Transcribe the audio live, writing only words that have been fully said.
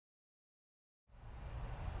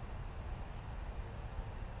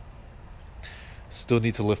Still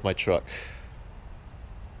need to lift my truck.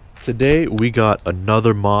 Today we got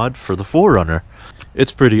another mod for the 4RUNNER.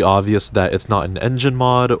 It's pretty obvious that it's not an engine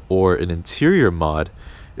mod or an interior mod.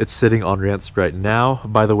 It's sitting on ramps right now.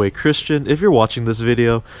 By the way, Christian, if you're watching this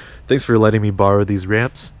video, thanks for letting me borrow these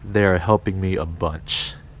ramps. They are helping me a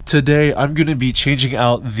bunch. Today I'm going to be changing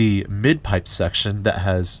out the mid-pipe section that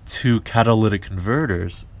has 2 catalytic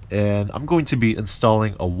converters, and I'm going to be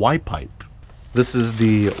installing a Y-pipe. This is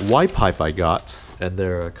the Y-pipe I got, and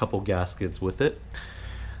there are a couple gaskets with it.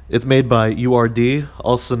 It's made by URD,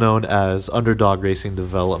 also known as Underdog Racing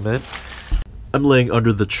Development. I'm laying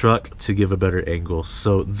under the truck to give a better angle.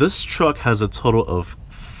 So this truck has a total of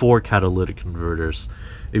 4 catalytic converters.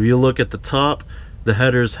 If you look at the top, the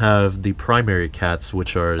headers have the primary cats,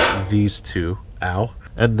 which are these 2. Ow.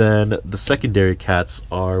 And then the secondary cats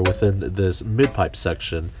are within this mid-pipe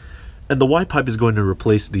section. And the Y-pipe is going to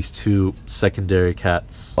replace these 2 secondary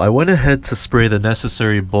cats. I went ahead to spray the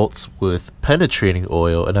necessary bolts with penetrating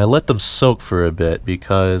oil, and I let them soak for a bit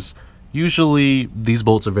because usually these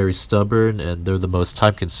bolts are very stubborn and they're the most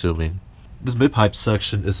time consuming. This mid-pipe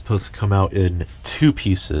section is supposed to come out in 2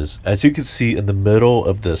 pieces. As you can see in the middle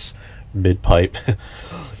of this mid-pipe,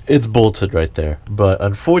 it's bolted right there. But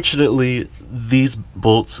unfortunately, these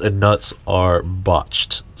bolts and nuts are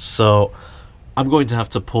botched. So I'm going to have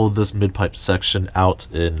to pull this mid-pipe section out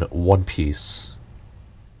in 1 piece.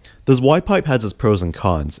 This Y-pipe has its pros and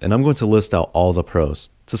cons, and I'm going to list out all the pros.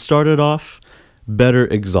 To start it off, better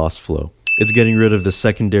exhaust flow. It's getting rid of the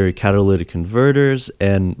secondary catalytic converters,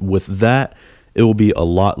 and with that, it will be a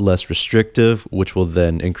lot less restrictive, which will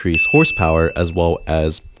then increase horsepower as well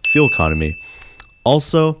as fuel economy.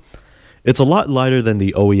 Also, it's a lot lighter than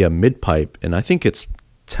the OEM mid-pipe, and I think it's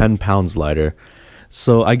 10 pounds lighter.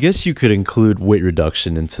 So I guess you could include weight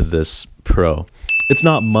reduction into this pro. It's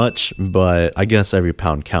not much, but I guess every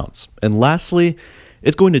pound counts. And lastly,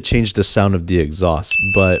 it's going to change the sound of the exhaust,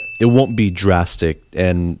 but it won't be drastic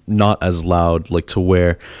and not as loud, like to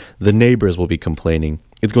where the neighbors will be complaining.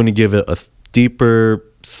 It's going to give it a deeper,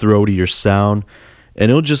 throatier sound, and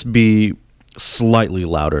it'll just be slightly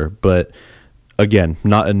louder, but again,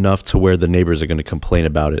 not enough to where the neighbors are going to complain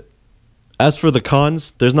about it. As for the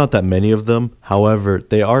cons, there's not that many of them. However,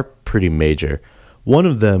 they are pretty major. One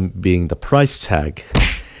of them being the price tag.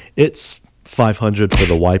 It's $500 for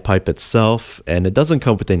the Y-pipe itself, and it doesn't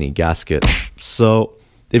come with any gaskets. So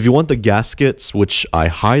if you want the gaskets, which I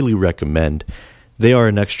highly recommend, they are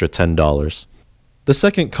an extra $10. The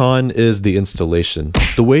second con is the installation.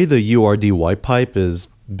 The way the URD Y-pipe is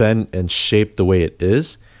bent and shaped the way it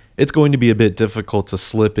is, it's going to be a bit difficult to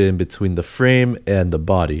slip in between the frame and the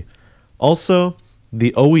body. Also,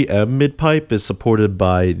 the OEM mid-pipe is supported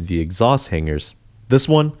by the exhaust hangers. This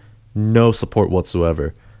one, no support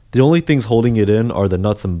whatsoever. The only things holding it in are the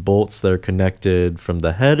nuts and bolts that are connected from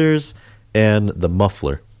the headers and the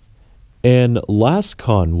muffler. And last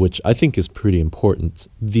con, which I think is pretty important,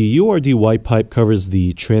 the URD Y-pipe covers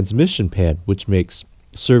the transmission pan, which makes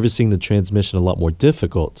servicing the transmission a lot more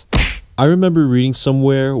difficult. I remember reading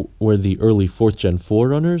somewhere where the early 4th Gen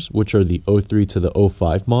 4RUNNERs, which are the 03 to the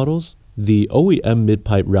 05 models, the OEM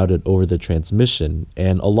mid-pipe routed over the transmission,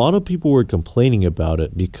 and a lot of people were complaining about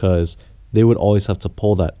it because they would always have to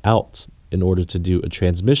pull that out in order to do a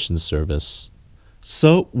transmission service.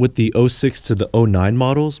 So with the 06 to the 09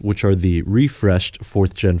 models, which are the refreshed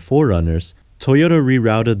 4th Gen 4RUNNERs, Toyota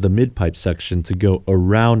rerouted the mid-pipe section to go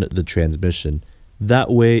around the transmission.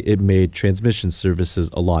 That way it made transmission services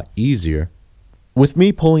a lot easier. With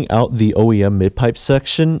me pulling out the OEM mid-pipe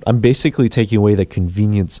section, I'm basically taking away the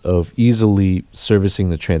convenience of easily servicing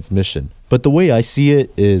the transmission. But the way I see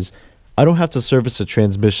it is, I don't have to service a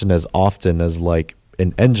transmission as often as like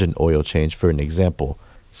an engine oil change, for an example.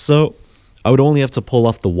 So I would only have to pull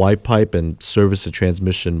off the Y-pipe and service the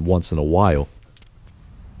transmission once in a while.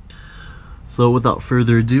 So without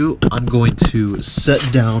further ado, I'm going to set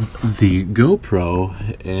down the GoPro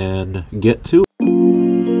and get to it.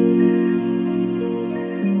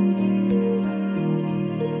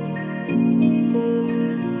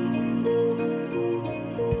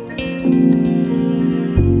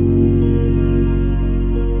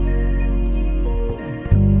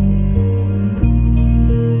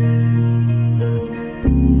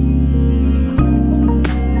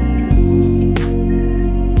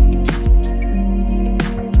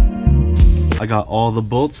 I got all the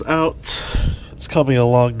bolts out. It's coming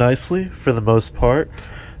along nicely for the most part,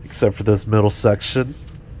 except for this middle section.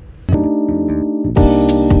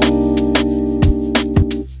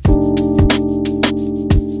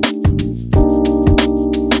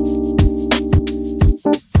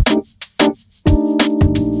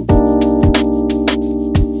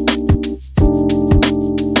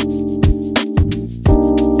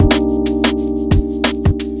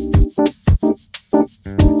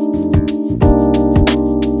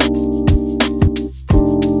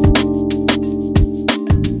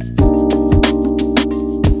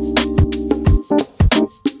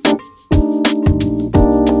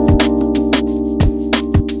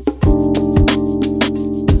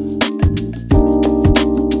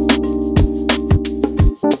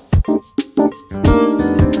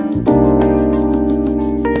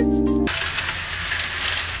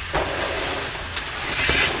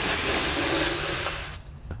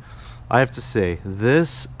 have to say,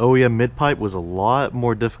 this OEM mid-pipe was a lot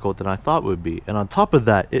more difficult than I thought it would be. And on top of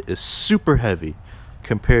that, it is super heavy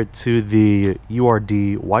compared to the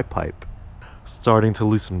URD Y-pipe. Starting to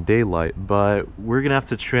lose some daylight, but we're gonna have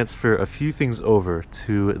to transfer a few things over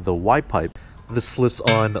to the Y-pipe. This slips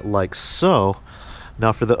on like so.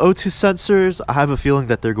 Now for the O2 sensors, I have a feeling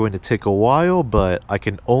that they're going to take a while, but I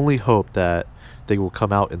can only hope that they will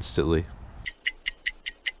come out instantly.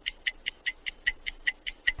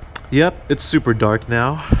 Yep, it's super dark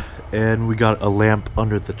now, and we got a lamp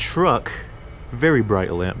under the truck. Very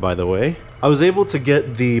bright lamp, by the way. I was able to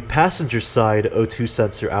get the passenger side O2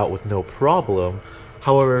 sensor out with no problem.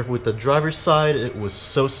 However, with the driver's side, it was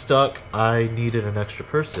so stuck, I needed an extra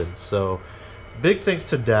person. So, big thanks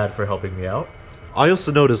to Dad for helping me out. I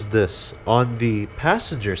also noticed this. On the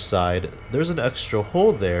passenger side, there's an extra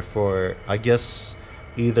hole there for, I guess,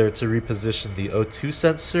 either to reposition the O2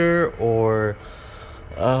 sensor or...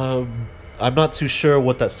 I'm not too sure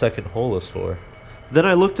what that second hole is for. Then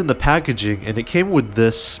I looked in the packaging and it came with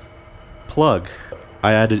this plug.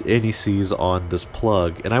 I added anti-seize on this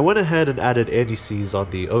plug, and I went ahead and added anti-seize on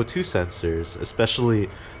the O2 sensors, especially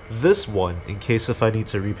this one, in case if I need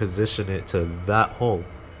to reposition it to that hole.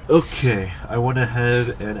 Okay, I went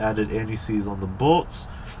ahead and added anti-seize on the bolts.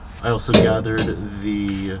 I also gathered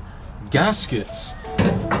the gaskets.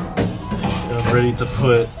 And I'm ready to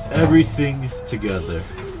put everything together.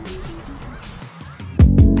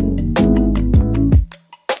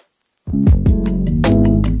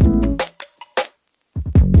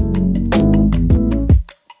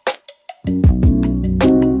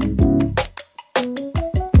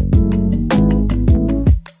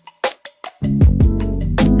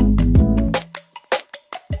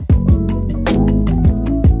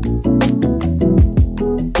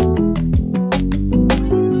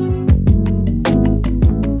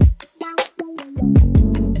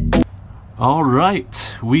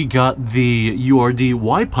 Alright, we got the URD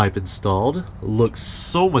Y-pipe installed. Looks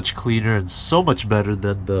so much cleaner and so much better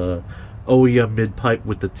than the OEM mid-pipe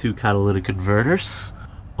with the 2 catalytic converters.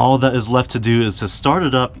 All that is left to do is to start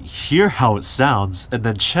it up, hear how it sounds, and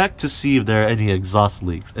then check to see if there are any exhaust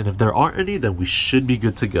leaks. And if there aren't any, then we should be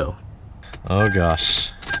good to go. Oh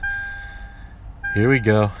gosh. Here we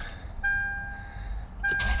go.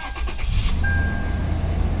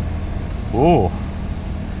 Whoa.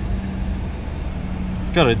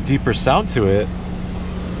 It's got a deeper sound to it.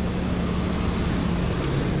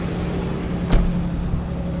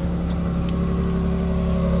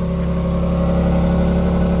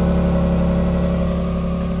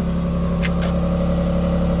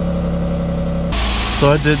 So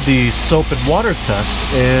I did the soap and water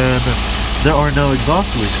test and there are no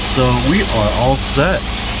exhaust leaks, so we are all set.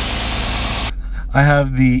 I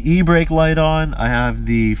have the e-brake light on, I have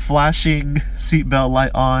the flashing seatbelt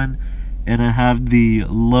light on, and I have the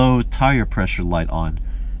low tire pressure light on.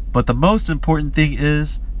 But the most important thing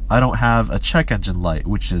is I don't have a check engine light,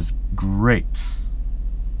 which is great.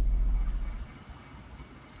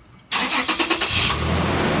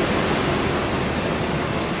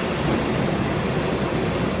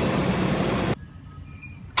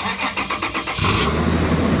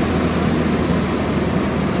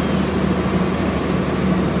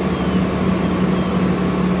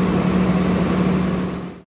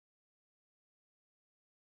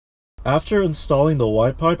 After installing the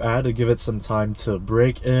Y-pipe, I had to give it some time to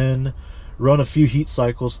break in, run a few heat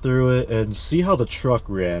cycles through it, and see how the truck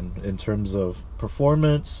ran in terms of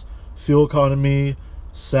performance, fuel economy,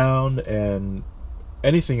 sound, and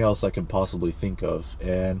anything else I can possibly think of.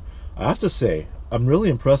 And I have to say, I'm really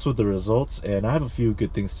impressed with the results, and I have a few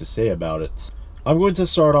good things to say about it. I'm going to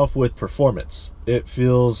start off with performance. It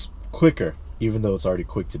feels quicker, even though it's already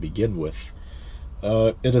quick to begin with.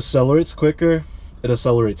 It accelerates quicker. It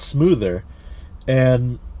accelerates smoother,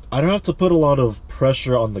 and I don't have to put a lot of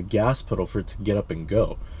pressure on the gas pedal for it to get up and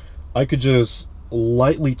go. I could just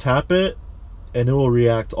lightly tap it and it will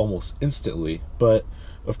react almost instantly. But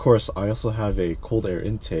of course I also have a cold air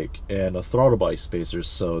intake and a throttle body spacer,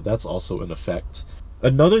 so that's also in effect.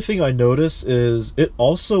 Another thing I notice is it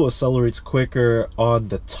also accelerates quicker on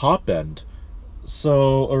the top end.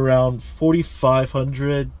 So around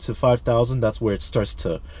 4,500 to 5,000, that's where it starts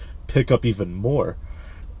to pick up even more.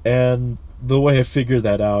 And the way I figured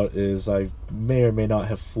that out is I may or may not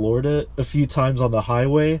have floored it a few times on the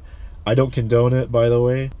highway. I don't condone it, by the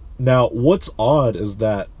way. Now, what's odd is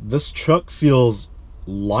that this truck feels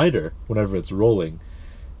lighter whenever it's rolling,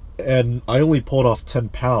 and I only pulled off 10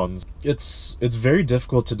 pounds. It's very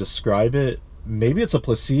difficult to describe it. Maybe it's a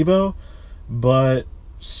placebo, but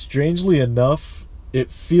strangely enough,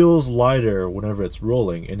 it feels lighter whenever it's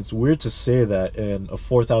rolling, and it's weird to say that in a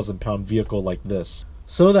 4,000-pound vehicle like this.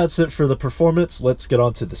 So that's it for the performance. Let's get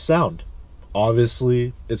on to the sound.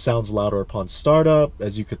 Obviously, it sounds louder upon startup,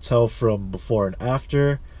 as you could tell from before and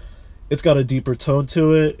after. It's got a deeper tone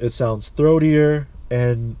to it, it sounds throatier,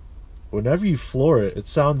 and whenever you floor it, it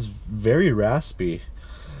sounds very raspy.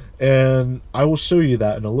 And I will show you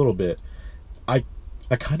that in a little bit. I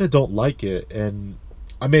kind of don't like it, and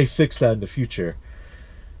I may fix that in the future.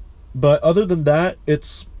 But other than that,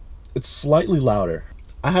 it's slightly louder.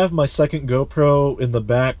 I have my second GoPro in the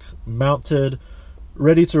back mounted,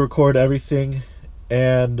 ready to record everything,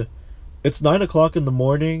 and it's 9 o'clock in the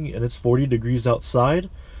morning and it's 40 degrees outside,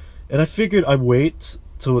 and I figured I'd wait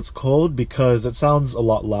till it's cold because it sounds a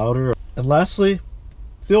lot louder. And lastly,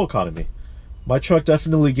 fuel economy. My truck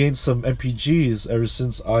definitely gained some MPGs ever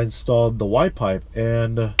since I installed the Y-pipe,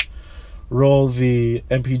 and roll the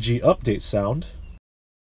MPG update sound.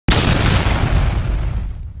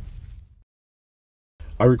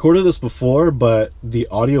 I recorded this before, but the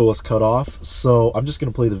audio was cut off, so I'm just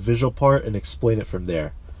going to play the visual part and explain it from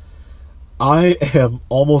there. I am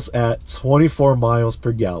almost at 24 miles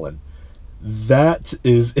per gallon. That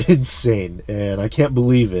is insane, and I can't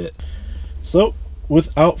believe it. So,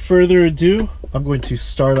 without further ado, I'm going to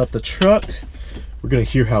start up the truck. We're going to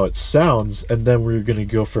hear how it sounds, and then we're going to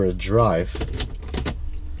go for a drive.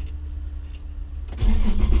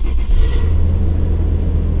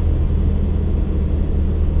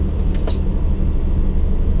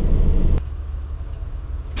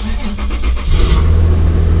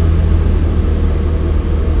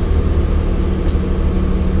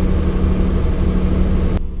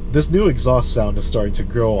 This new exhaust sound is starting to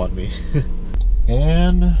grow on me.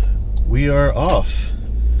 And we are off.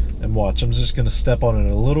 And watch, I'm just gonna step on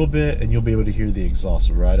it a little bit and you'll be able to hear the exhaust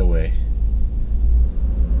right away.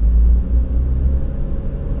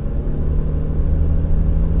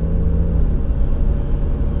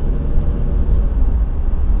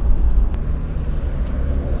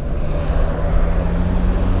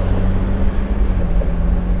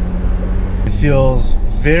 It feels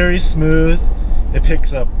very smooth. It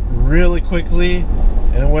picks up really quickly,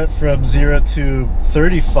 and it went from 0 to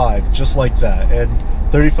 35 just like that,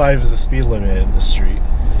 and 35 is the speed limit in the street.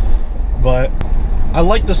 But I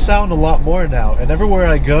like the sound a lot more now, and everywhere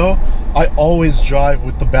I go I always drive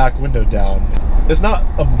with the back window down. It's not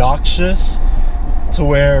obnoxious to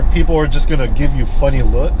where people are just gonna give you funny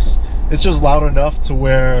looks. It's just loud enough to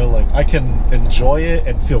where like I can enjoy it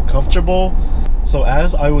and feel comfortable. So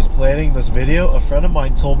as I was planning this video, a friend of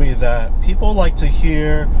mine told me that people like to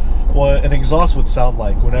hear what an exhaust would sound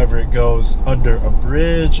like whenever it goes under a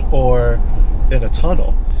bridge or in a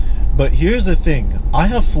tunnel. But here's the thing, I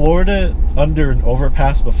have floored it under an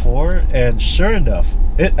overpass before, and sure enough,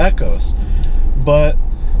 it echoes. But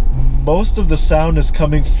most of the sound is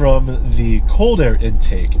coming from the cold air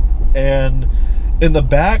intake, and in the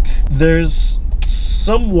back there's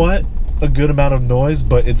somewhat a good amount of noise,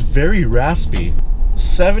 but it's very raspy.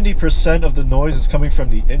 70% of the noise is coming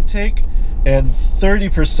from the intake, and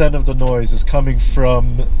 30% of the noise is coming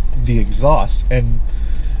from the exhaust, and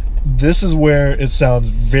this is where it sounds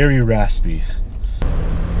very raspy.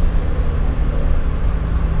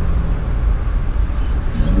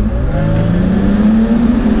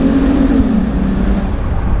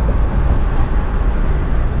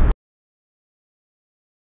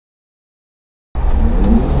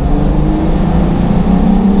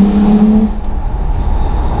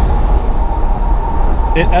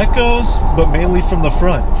 It echoes, but mainly from the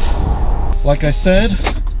front. Like I said,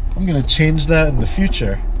 I'm gonna change that in the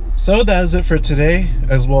future. So that is it for today,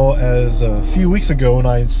 as well as a few weeks ago when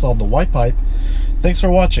I installed the Y-pipe. Thanks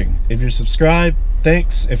for watching. If you're subscribed,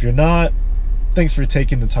 thanks. If you're not, thanks for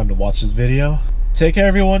taking the time to watch this video. Take care,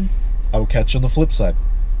 everyone. I will catch you on the flip side.